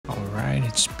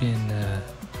It's been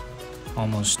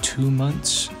almost 2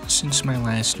 months since my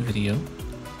last video,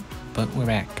 but we're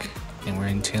back, and we're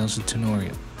in Tales of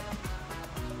Tanorio.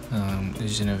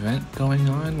 There's an event going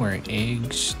on where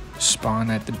eggs spawn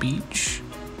at the beach.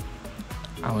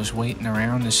 I was waiting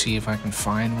around to see if I can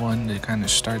find one to kind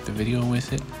of start the video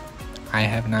with it. I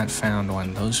have not found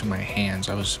one. Those are my hands.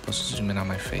 I was supposed to zoom in on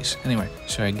my face. Anyway,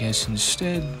 so I guess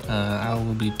instead, I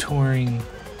will be touring,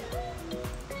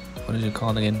 what is it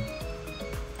called again?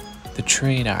 The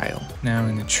trade aisle. Now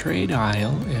in the trade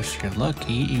aisle, if you're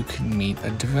lucky, you can meet a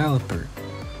developer.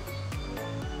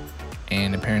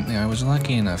 And apparently I was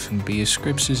lucky enough, and BS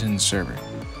Scripts is in the server.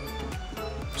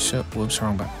 So, whoops,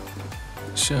 wrong button.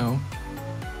 So,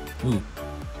 ooh,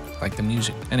 like the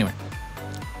music. Anyway,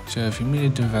 so if you meet a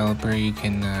developer, you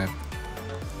can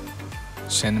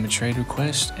send them a trade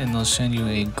request, and they'll send you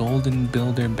a Golden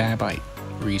Builder Babite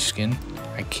reskin.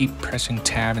 I keep pressing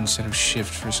tab instead of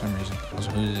shift for some reason.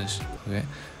 Also, who is this? Okay,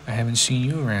 I haven't seen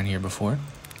you around here before.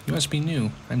 You must be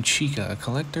new. I'm Chica, a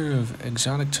collector of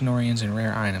exotic Tanorians and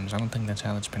rare items. I don't think that's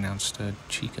how it's pronounced,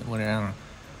 Chica. What, I don't know.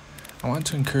 I want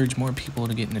to encourage more people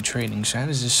to get into trading, so how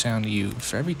does this sound to you?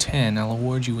 For every 10, I'll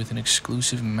award you with an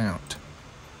exclusive mount.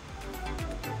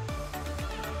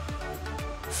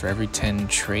 For every 10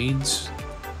 trades?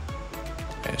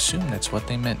 I assume that's what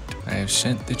they meant. I have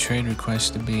sent the trade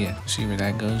request to Bia. See where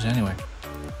that goes anyway.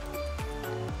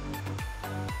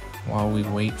 While we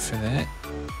wait for that,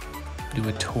 do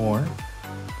a tour.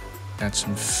 Got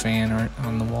some fan art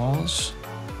on the walls.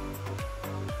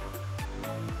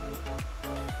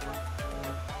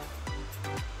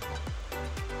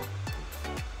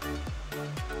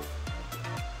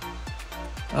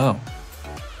 Oh.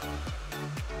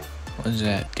 What is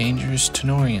that? Dangerous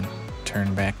Tanorian.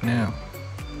 Turn back now.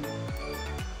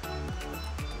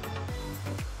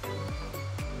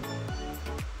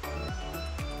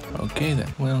 Okay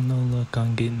then. Well, no luck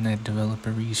on getting that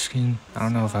developer reskin. I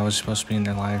don't know if I was supposed to be in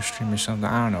their live stream or something.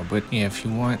 I don't know. But yeah, if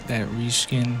you want that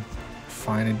reskin,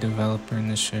 find a developer in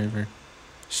the server.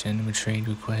 Send them a trade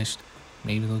request.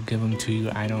 Maybe they'll give them to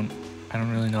you. I don't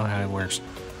really know how it works.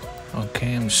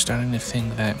 Okay, I'm starting to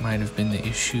think that might have been the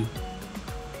issue.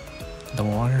 The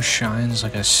water shines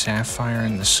like a sapphire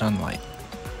in the sunlight.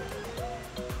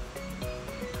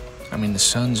 I mean, the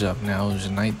sun's up now. It was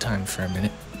nighttime for a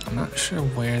minute. I'm not sure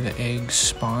where the eggs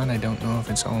spawn. I don't know if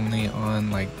it's only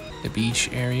on, like, the beach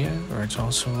area or it's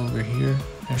also over here.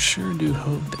 I sure do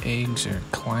hope the eggs are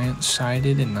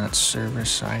client-sided and not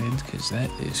server-sided, because that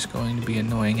is going to be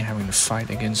annoying having to fight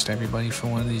against everybody for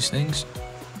one of these things.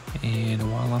 And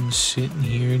while I'm sitting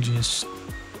here just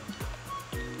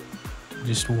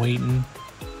waiting,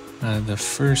 the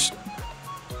first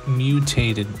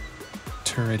mutated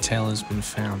Turatell has been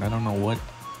found. I don't know what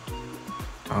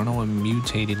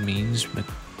mutated means, but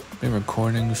I've been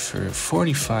recording for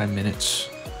 45 minutes.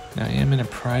 Now, I am in a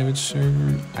private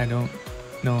server. I don't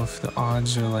know if the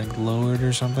odds are like lowered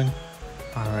or something.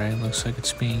 Alright, looks like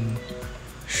it's being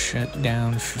shut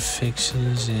down for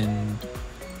fixes in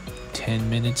 10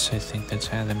 minutes. I think that's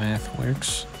how the math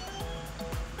works.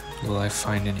 Will I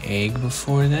find an egg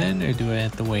before then, or do I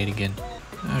have to wait again?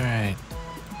 Alright,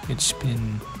 it's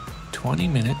been 20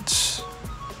 minutes.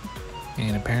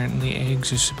 And apparently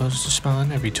eggs are supposed to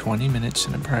spawn every 20 minutes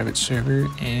in a private server,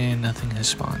 and nothing has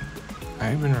spawned.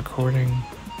 I've been recording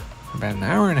for about an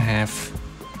hour and a half,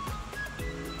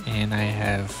 and I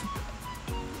have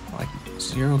like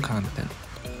 0 content.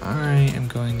 I am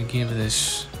going to give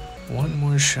this one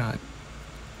more shot,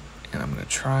 and I'm going to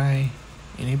try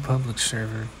in a public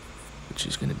server, which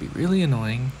is going to be really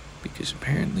annoying because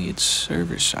apparently it's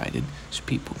server-sided, so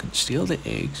people can steal the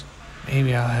eggs.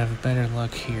 Maybe I'll have better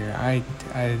luck here. I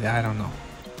don't know.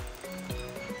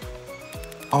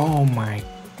 Oh my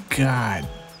god.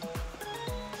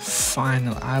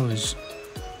 Finally, I was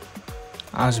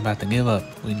about to give up.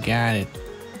 We got it.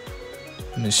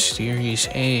 Mysterious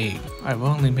egg. I've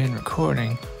only been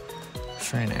recording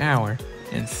for an hour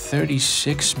and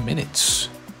 36 minutes.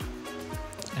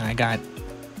 And I got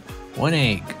 1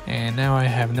 egg. And now I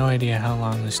have no idea how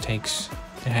long this takes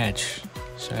to hatch.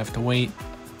 So I have to wait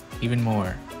even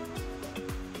more.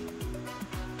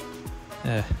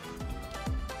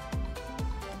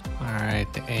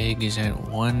 Alright, the egg is at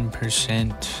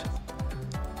 1%.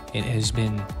 It has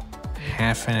been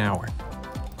half an hour.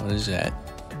 What is that?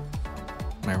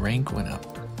 My rank went up.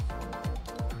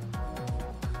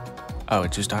 Oh,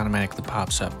 it just automatically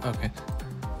pops up. Okay.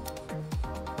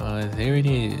 There it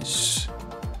is.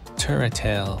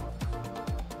 Turatell.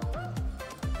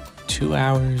 2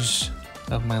 hours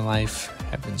of my life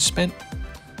have been spent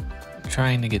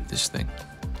trying to get this thing.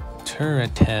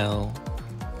 Turatell.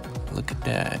 Look at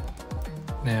that.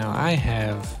 Now, I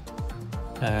have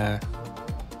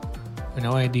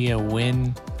no idea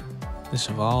when this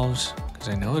evolves, because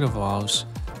I know it evolves,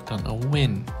 don't know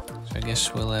when. So I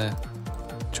guess we'll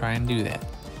try and do that.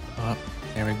 Oh,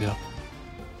 there we go.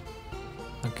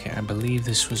 Okay, I believe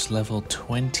this was level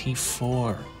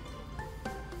 24.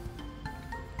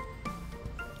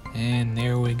 And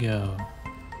there we go.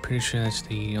 Pretty sure that's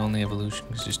the only evolution,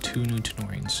 because there's 2 new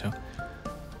Tanorians, so...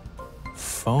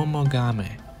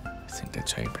 Foamogame. I think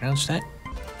that's how you pronounce that.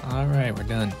 Alright, we're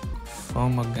done.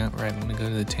 Foamogame. Right, let me go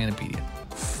to the Tanopedia.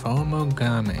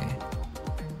 Foamogame.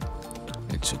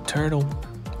 It's a turtle.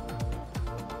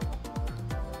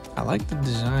 I like the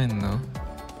design, though.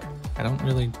 I don't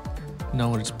really know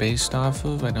what it's based off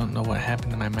of. I don't know what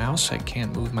happened to my mouse. I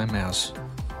can't move my mouse.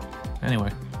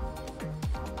 Anyway.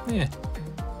 Yeah.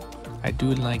 I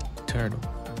do like turtle.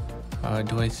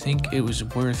 Do I think it was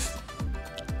worth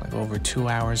like over 2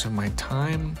 hours of my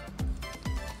time?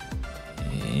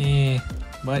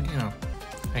 But you know,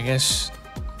 I guess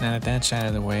now that that's out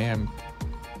of the way, I'm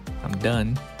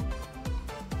done.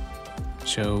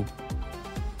 So,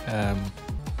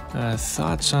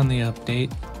 thoughts on the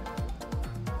update?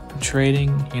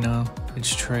 Trading, you know,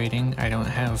 it's trading. I don't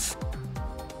have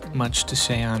much to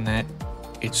say on that.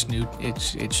 It's new.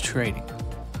 It's trading.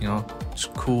 You know, it's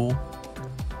cool.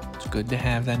 It's good to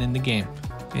have that in the game.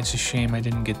 It's a shame I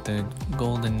didn't get the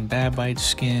golden Babite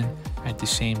skin at the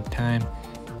same time.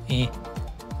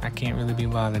 I can't really be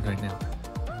bothered right now.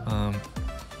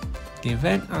 The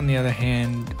event, on the other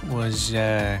hand, was,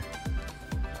 I'm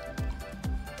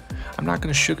not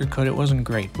gonna sugarcoat it, it wasn't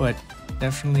great, but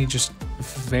definitely just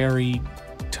very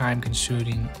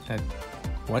time-consuming,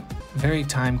 very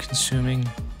time-consuming,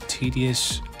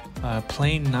 tedious,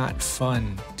 plain not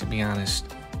fun, to be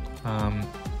honest.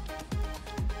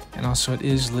 And also it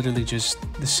is literally just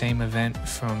the same event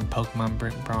from Pokemon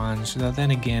Brick Bronze, though then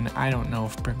again, I don't know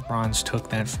if Brick Bronze took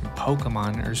that from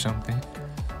Pokemon or something.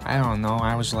 I don't know,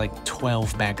 I was like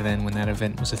 12 back then when that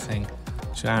event was a thing.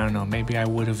 So I don't know, maybe I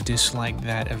would have disliked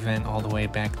that event all the way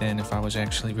back then if I was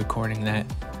actually recording that.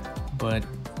 But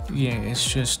yeah, it's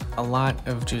just a lot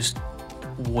of just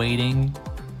waiting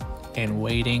and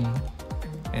waiting,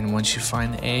 and once you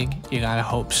find the egg, you gotta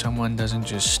hope someone doesn't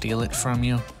just steal it from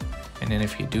you. And then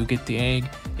if you do get the egg,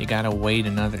 you gotta wait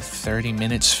another 30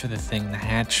 minutes for the thing to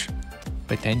hatch.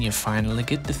 But then you finally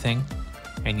get the thing,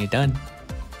 and you're done.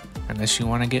 Unless you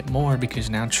want to get more, because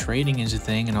now trading is a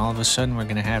thing, and all of a sudden we're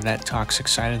gonna have that toxic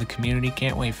side of the community.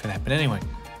 Can't wait for that. But anyway,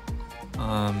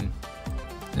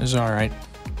 it was alright.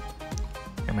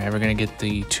 Am I ever gonna get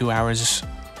the 2 hours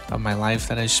of my life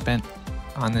that I spent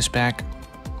on this back?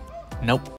 Nope.